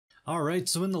All right,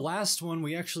 so in the last one,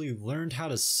 we actually learned how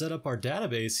to set up our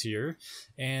database here.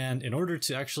 And in order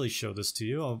to actually show this to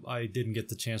you, I didn't get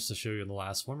the chance to show you in the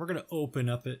last one. We're going to open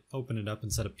it up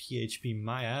inside of PHP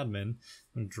MyAdmin. I'm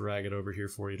going to drag it over here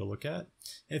for you to look at.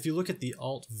 And if you look at the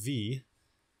Alt-V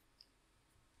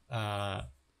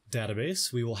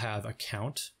database, we will have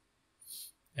account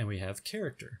and we have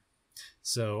character.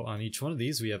 So on each one of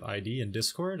these, we have ID and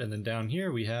Discord, and then down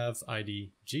here we have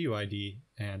ID, GUID,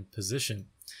 and position.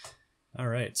 All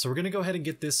right, so we're going to go ahead and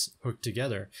get this hooked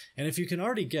together. And if you can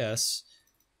already guess,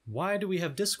 why do we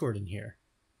have Discord in here?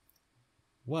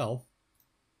 Well,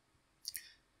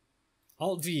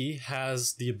 Alt-V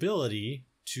has the ability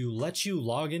to let you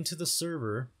log into the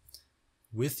server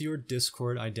with your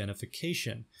Discord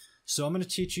identification. So I'm going to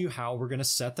teach you how we're going to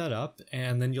set that up,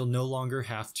 and then you'll no longer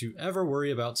have to ever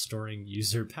worry about storing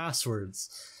user passwords.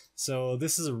 So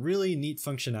this is a really neat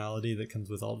functionality that comes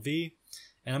with Alt-V,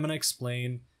 and I'm going to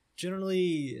explain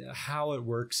generally how it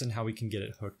works and how we can get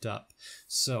it hooked up.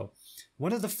 So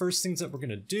one of the first things that we're going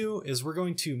to do is we're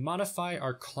going to modify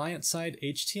our client-side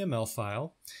HTML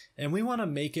file, and we want to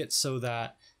make it so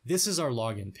that this is our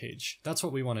login page. That's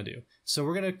what we want to do. So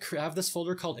we're going to have this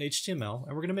folder called HTML,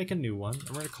 and we're going to make a new one, and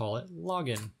we're going to call it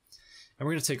login. And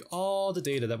we're going to take all the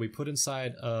data that we put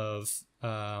inside of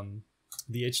the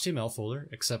HTML folder,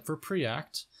 except for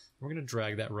Preact. We're going to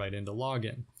drag that right into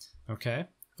login. Okay?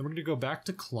 Then we're going to go back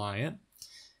to client,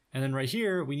 and then right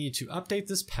here, we need to update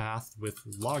this path with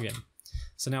login.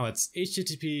 So now it's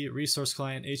HTTP resource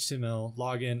client HTML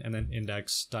login and then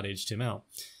index.html.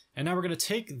 And now we're going to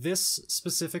take this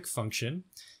specific function,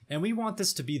 and we want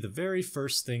this to be the very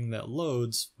first thing that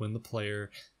loads when the player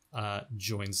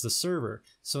joins the server.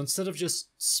 So instead of just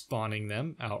spawning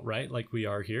them outright like we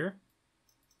are here,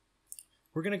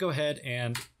 we're going to go ahead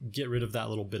and get rid of that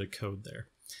little bit of code there.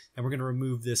 And we're going to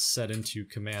remove this set into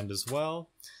command as well.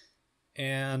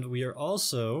 And we are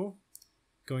also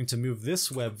going to move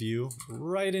this web view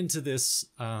right into this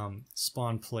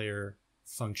spawn player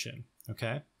function,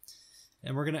 okay?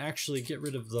 And we're going to actually get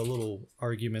rid of the little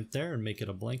argument there and make it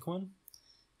a blank one.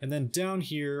 And then down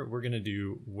here, we're going to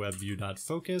do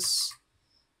webview.focus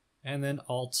and then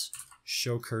alt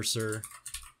show cursor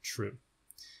true.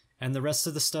 And the rest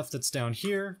of the stuff that's down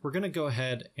here, we're going to go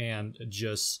ahead and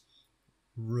just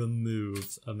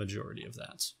remove a majority of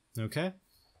that. Okay.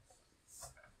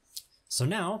 So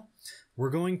now we're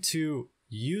going to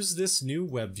use this new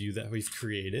web view that we've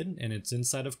created, and it's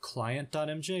inside of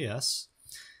client.mjs.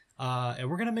 And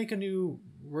we're going to make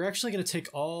we're actually going to take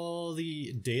all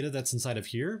the data that's inside of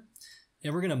here,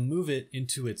 and we're going to move it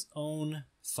into its own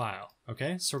file.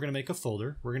 Okay, so we're going to make a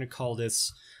folder. We're going to call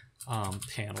this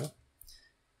panel.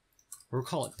 We'll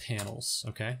call it panels.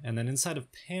 Okay, and then inside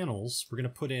of panels, we're going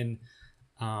to put in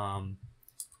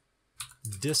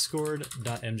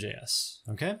discord.mjs.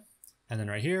 Okay, and then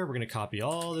right here, we're going to copy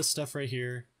all this stuff right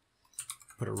here,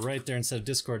 put it right there instead of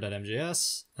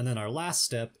discord.mjs. And then our last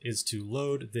step is to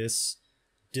load this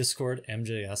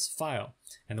discord.mjs file.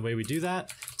 And the way we do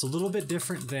that, it's a little bit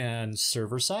different than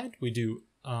server side. We do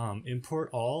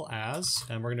import all as,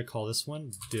 and we're going to call this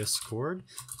one discord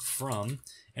from,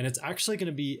 and it's actually going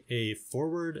to be a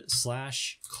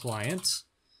 /client.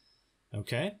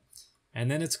 Okay. And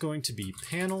then it's going to be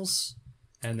panels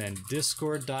and then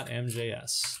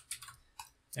discord.mjs.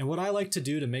 And what I like to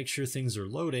do to make sure things are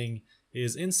loading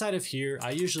is inside of here,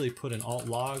 I usually put an alt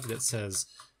log that says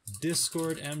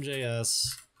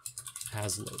discord.mjs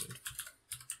has loaded.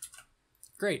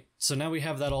 Great, so now we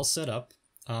have that all set up.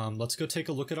 Let's go take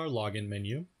a look at our login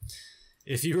menu.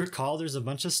 If you recall, there's a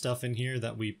bunch of stuff in here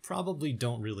that we probably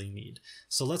don't really need.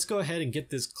 So let's go ahead and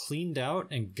get this cleaned out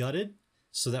and gutted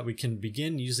so that we can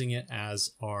begin using it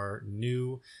as our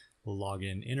new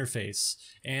login interface.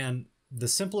 And the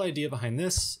simple idea behind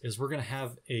this is we're going to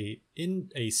have a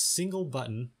single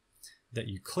button that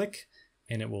you click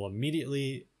and it will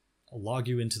immediately log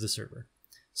you into the server.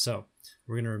 So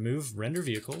we're going to remove render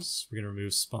vehicles. We're going to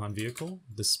remove spawn vehicle,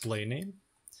 display name,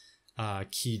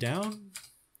 key down.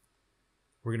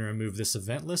 We're going to remove this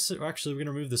event list. Or actually, we're going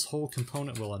to remove this whole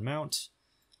component will unmount.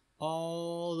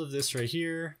 All of this right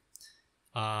here.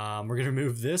 We're going to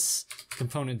remove this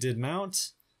component did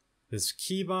mount, this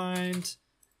keybind,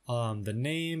 the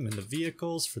name and the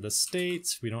vehicles for the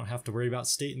states. We don't have to worry about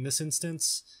state in this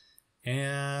instance.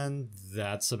 And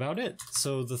that's about it.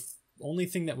 So the only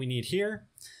thing that we need here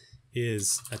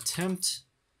is attempt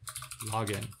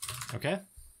login. Okay.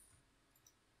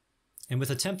 And with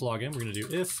attempt login, we're going to do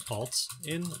if alt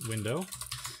in window.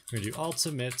 We're going to do alt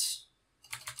emit.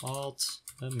 We're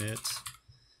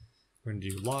going to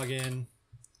do login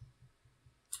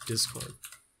Discord.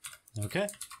 Okay.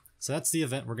 So that's the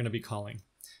event we're going to be calling.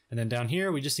 And then down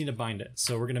here, we just need to bind it.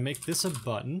 So we're going to make this a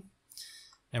button,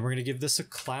 and we're going to give this a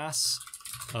class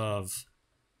of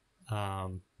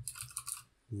we'll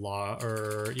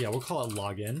call it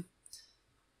login.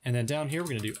 And then down here, we're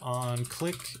going to do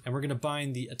onClick, and we're going to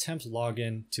bind the attempt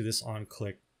login to this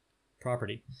onClick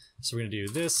property. So we're going to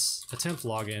do this attempt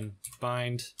login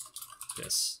bind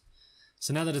this.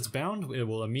 So now that it's bound, it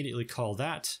will immediately call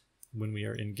that when we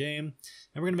are in game.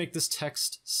 And we're going to make this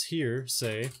text here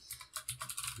say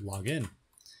login.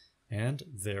 And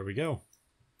there we go.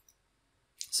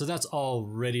 So that's all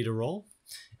ready to roll.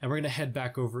 And we're going to head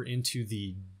back over into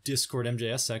the Discord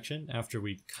MJS section after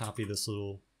we copy this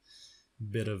little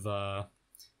bit of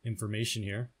information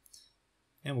here.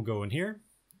 And we'll go in here,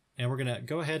 and we're going to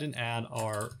go ahead and add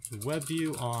our web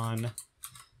view on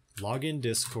login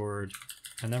Discord.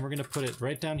 And then we're going to put it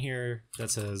right down here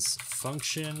that says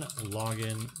function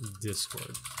login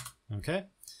Discord. Okay.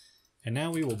 And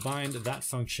now we will bind that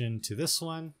function to this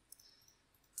one.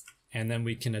 And then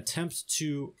we can attempt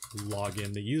to log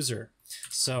in the user.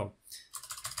 So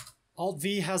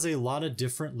Alt-V has a lot of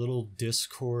different little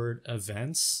Discord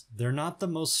events. They're not the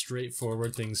most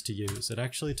straightforward things to use. It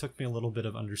actually took me a little bit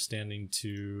of understanding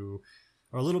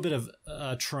or a little bit of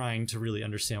trying to really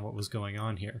understand what was going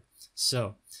on here.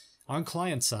 So on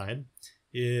client side,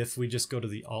 if we just go to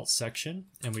the Alt section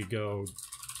and we go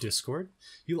Discord,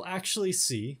 you'll actually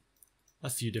see a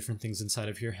few different things inside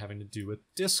of here having to do with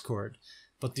Discord.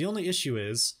 But the only issue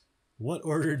is, what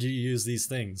order do you use these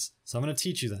things? So I'm going to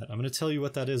teach you that. I'm going to tell you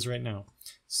what that is right now.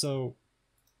 So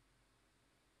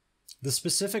the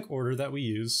specific order that we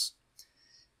use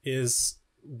is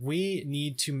we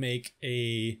need to make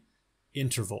a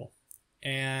interval.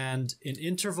 And an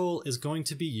interval is going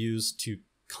to be used to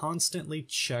constantly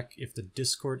check if the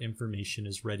Discord information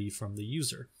is ready from the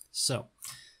user. So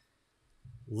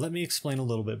let me explain a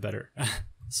little bit better.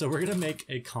 So we're going to make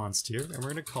a const here, and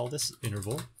we're going to call this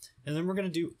interval, and then we're going to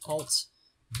do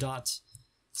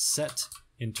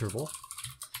alt.setInterval.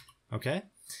 Okay?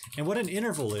 And what an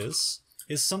interval is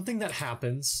something that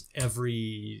happens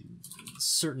every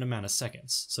certain amount of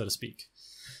seconds, so to speak.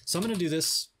 So I'm going to do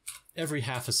this every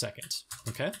half a second.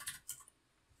 Okay?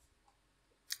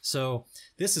 So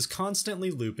this is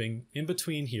constantly looping in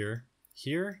between here,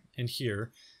 here, and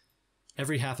here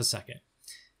every half a second.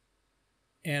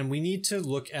 And we need to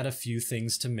look at a few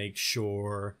things to make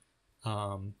sure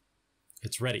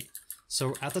it's ready.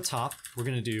 So at the top, we're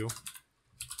going to do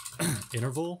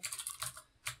interval,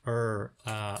 or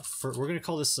we're going to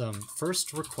call this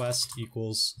first request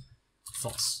equals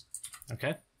false.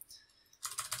 Okay.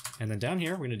 And then down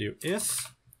here, we're going to do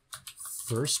if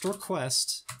first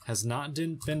request has not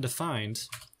been defined,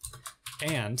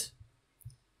 and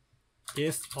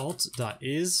if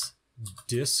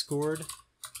alt.isDiscord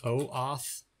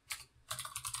OAuth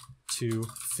to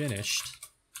finished.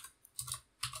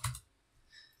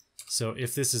 So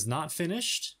if this is not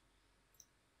finished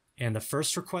and the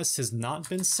first request has not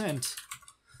been sent,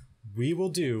 we will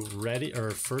do ready or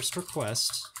first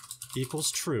request equals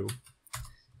true,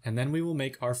 and then we will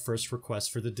make our first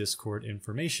request for the Discord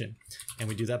information. And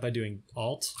we do that by doing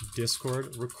alt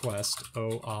Discord request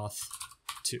OAuth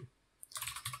 2.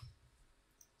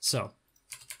 So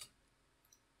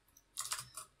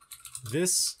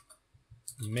this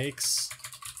makes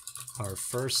our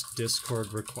first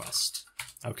Discord request,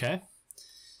 okay?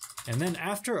 And then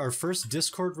after our first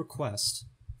Discord request,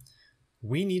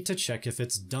 we need to check if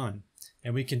it's done.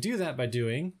 And we can do that by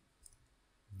doing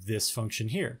this function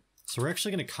here. So we're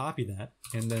actually going to copy that.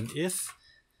 And then if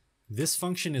this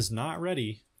function is not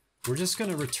ready, we're just going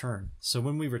to return. So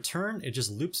when we return, it just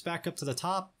loops back up to the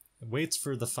top, waits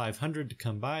for the 500 to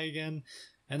come by again,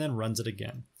 and then runs it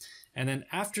again. And then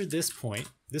after this point,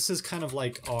 this is kind of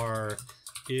like our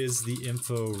is the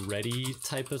info ready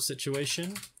type of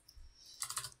situation.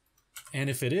 And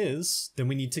if it is, then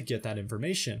we need to get that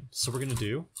information. So we're going to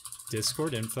do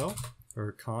Discord info,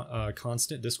 or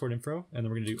constant Discord info, and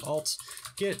then we're going to do alt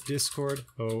get Discord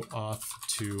OAuth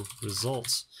to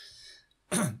results.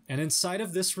 And inside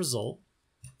of this result,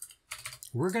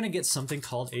 we're going to get something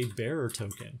called a bearer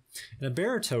token. And a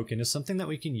bearer token is something that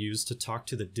we can use to talk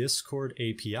to the Discord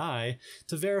API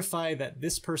to verify that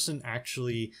this person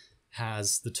actually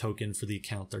has the token for the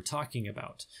account they're talking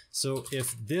about. So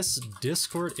if this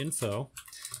Discord info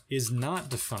is not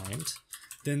defined,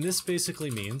 then this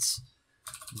basically means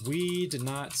we did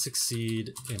not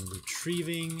succeed in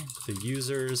retrieving the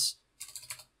user's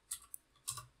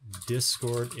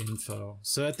Discord info.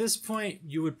 So at this point,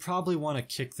 you would probably want to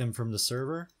kick them from the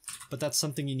server, but that's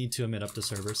something you need to emit up to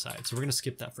server side. So we're going to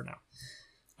skip that for now.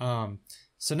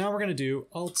 So now we're going to do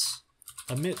alt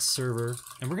emit server,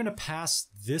 and we're going to pass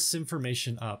this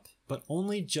information up, but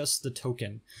only just the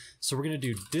token. So we're going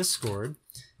to do Discord,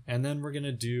 and then we're going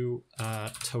to do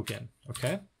token,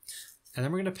 okay? And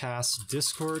then we're going to pass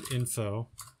Discord info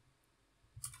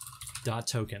dot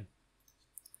token.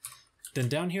 Then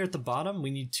down here at the bottom,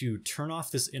 we need to turn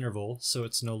off this interval so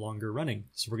it's no longer running.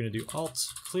 So we're going to do alt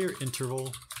clear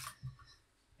interval,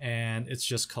 and it's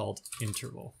just called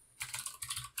interval,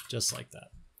 just like that.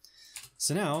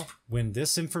 So now when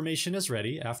this information is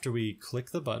ready, after we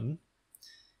click the button,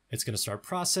 it's going to start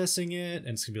processing it, and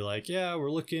it's going to be like, yeah,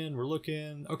 we're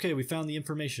looking. Okay, we found the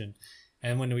information.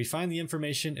 And when we find the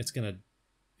information, it's going to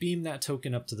beam that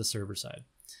token up to the server side.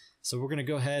 So we're going to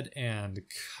go ahead and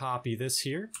copy this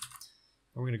here.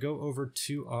 We're going to go over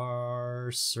to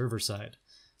our server side.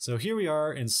 So here we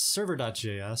are in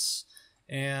server.js,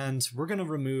 and we're going to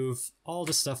remove all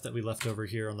the stuff that we left over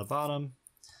here on the bottom,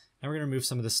 and we're going to remove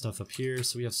some of this stuff up here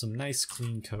so we have some nice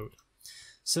clean code.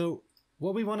 So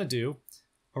what we want to do,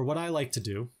 or what I like to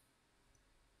do,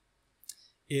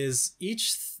 is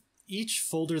each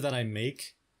folder that I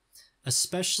make,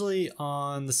 especially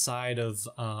on the side of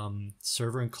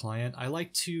server and client, I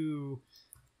like to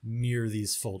mirror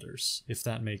these folders, if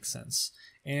that makes sense.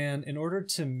 And in order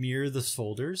to mirror the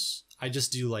folders, I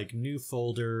just do like new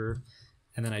folder,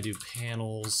 and then I do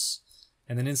panels,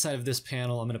 and then inside of this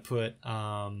panel I'm going to put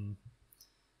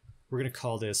we're going to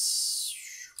call this,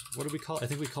 what do we call it? I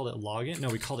think we called it login. No,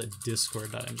 we called it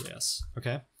discord.mjs.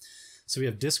 Okay, so we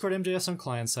have discord.mjs on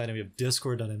client side, and we have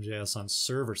discord.mjs on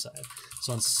server side.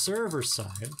 So on server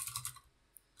side,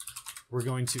 we're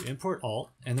going to import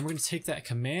alt, and then we're going to take that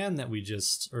command that we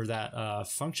just, or that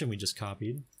function we just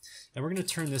copied, and we're going to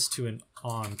turn this to an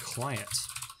on client.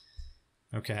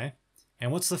 Okay,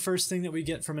 and what's the first thing that we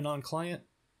get from an on client?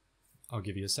 I'll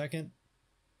give you a second.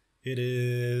 It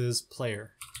is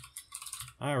player.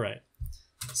 All right,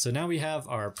 so now we have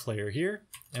our player here,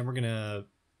 and we're going to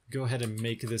go ahead and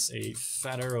make this a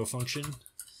fat arrow function,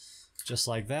 just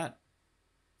like that.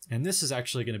 And this is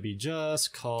actually going to be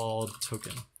just called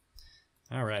token.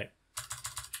 All right,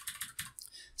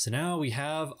 so now we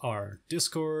have our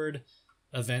Discord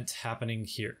event happening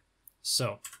here.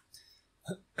 So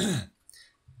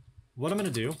what I'm going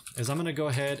to do is I'm going to go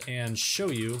ahead and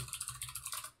show you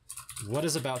what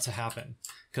is about to happen,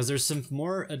 because there's some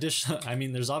more additional, I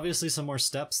mean, there's obviously some more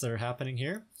steps that are happening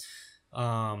here,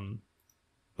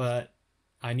 but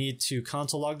I need to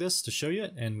console log this to show you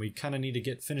it, and we kind of need to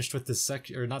get finished with this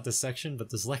section, or not this section,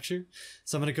 but this lecture.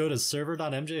 So I'm going to go to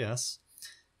server.mjs.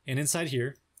 And inside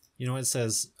here, you know, it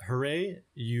says, hooray,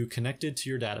 you connected to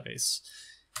your database.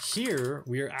 Here,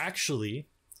 we are actually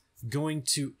going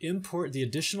to import the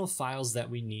additional files that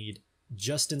we need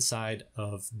just inside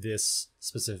of this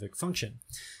specific function.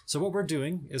 So what we're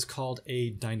doing is called a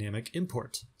dynamic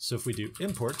import. So if we do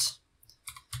import,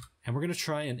 and we're going to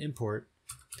try and import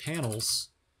panels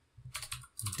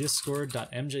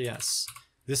discord.mjs.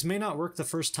 This may not work the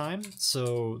first time,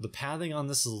 so the pathing on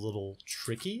this is a little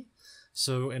tricky.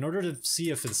 So in order to see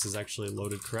if this is actually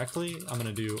loaded correctly, I'm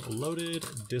going to do loaded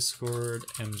discord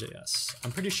mjs.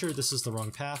 I'm pretty sure this is the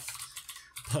wrong path,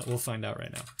 but we'll find out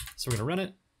right now. So we're going to run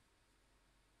it.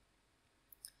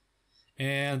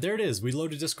 And there it is. We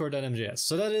loaded discord.mjs.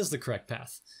 So that is the correct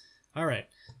path. All right.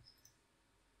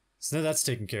 So now that's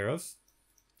taken care of.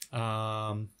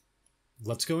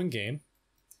 Let's go in game.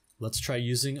 Let's try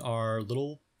using our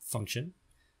little function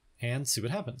and see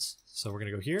what happens. So we're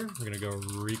going to go here. We're going to go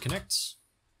reconnect.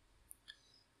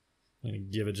 I'm going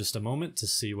to give it just a moment to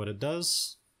see what it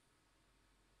does.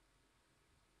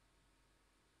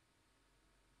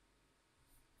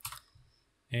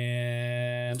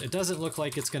 And it doesn't look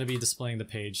like it's going to be displaying the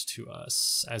page to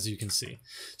us, as you can see.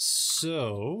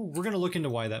 So we're going to look into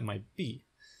why that might be.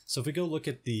 So if we go look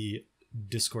at the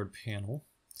Discord panel,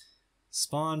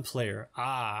 spawn player.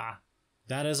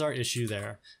 That is our issue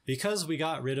there. Because we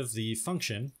got rid of the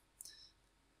function,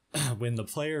 when the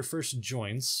player first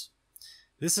joins,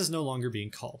 this is no longer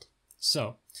being called.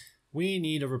 So we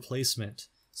need a replacement.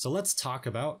 So let's talk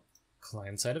about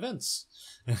client-side events.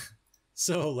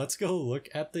 So let's go look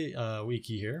at the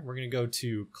wiki here. We're going to go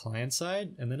to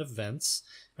client-side and then events,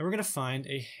 and we're going to find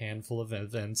a handful of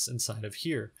events inside of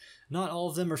here. Not all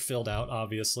of them are filled out,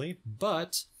 obviously,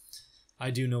 but I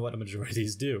do know what a majority of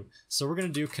these do. So we're going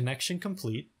to do connection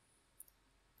complete.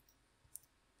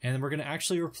 And then we're going to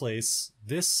actually replace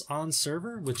this on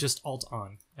server with just alt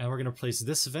on. And we're going to replace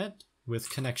this event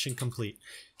with connection complete.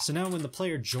 So now when the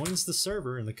player joins the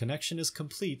server and the connection is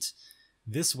complete,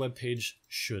 this web page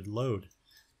should load.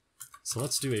 So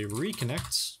let's do a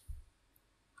reconnect,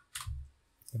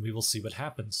 and we will see what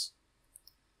happens.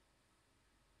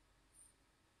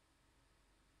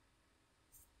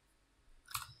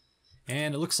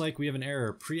 And it looks like we have an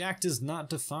error. Preact is not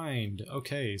defined.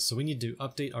 Okay, so we need to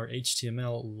update our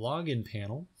HTML login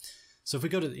panel. So if we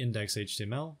go to the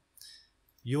index.html,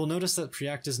 you'll notice that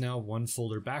Preact is now one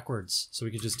folder backwards. So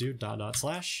we could just do ..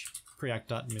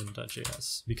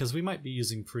 preact.min.js because we might be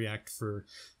using Preact for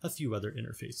a few other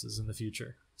interfaces in the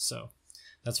future. So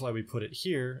that's why we put it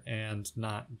here and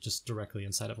not just directly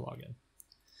inside of login.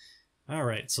 All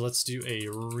right, so let's do a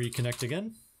reconnect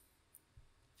again.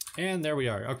 And there we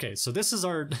are. Okay, so this is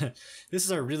our this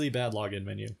is our really bad login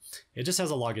menu. It just has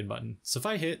a login button. So if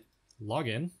I hit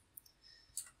login,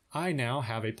 I now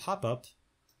have a pop-up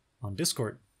on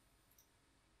Discord.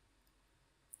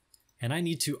 And I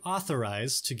need to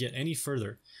authorize to get any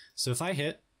further. So if I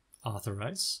hit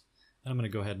authorize, and I'm going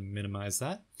to go ahead and minimize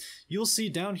that, you'll see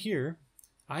down here,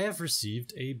 I have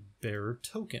received a bearer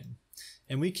token.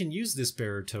 And we can use this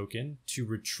bearer token to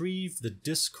retrieve the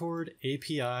Discord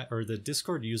API or the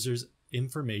Discord user's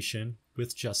information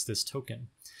with just this token.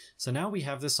 So now we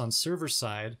have this on server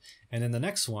side. And in the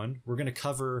next one, we're going to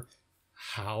cover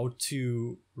how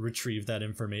to retrieve that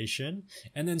information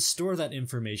and then store that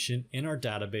information in our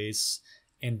database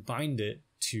and bind it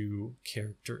to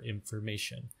character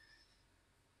information.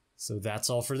 So that's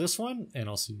all for this one, and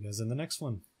I'll see you guys in the next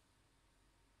one.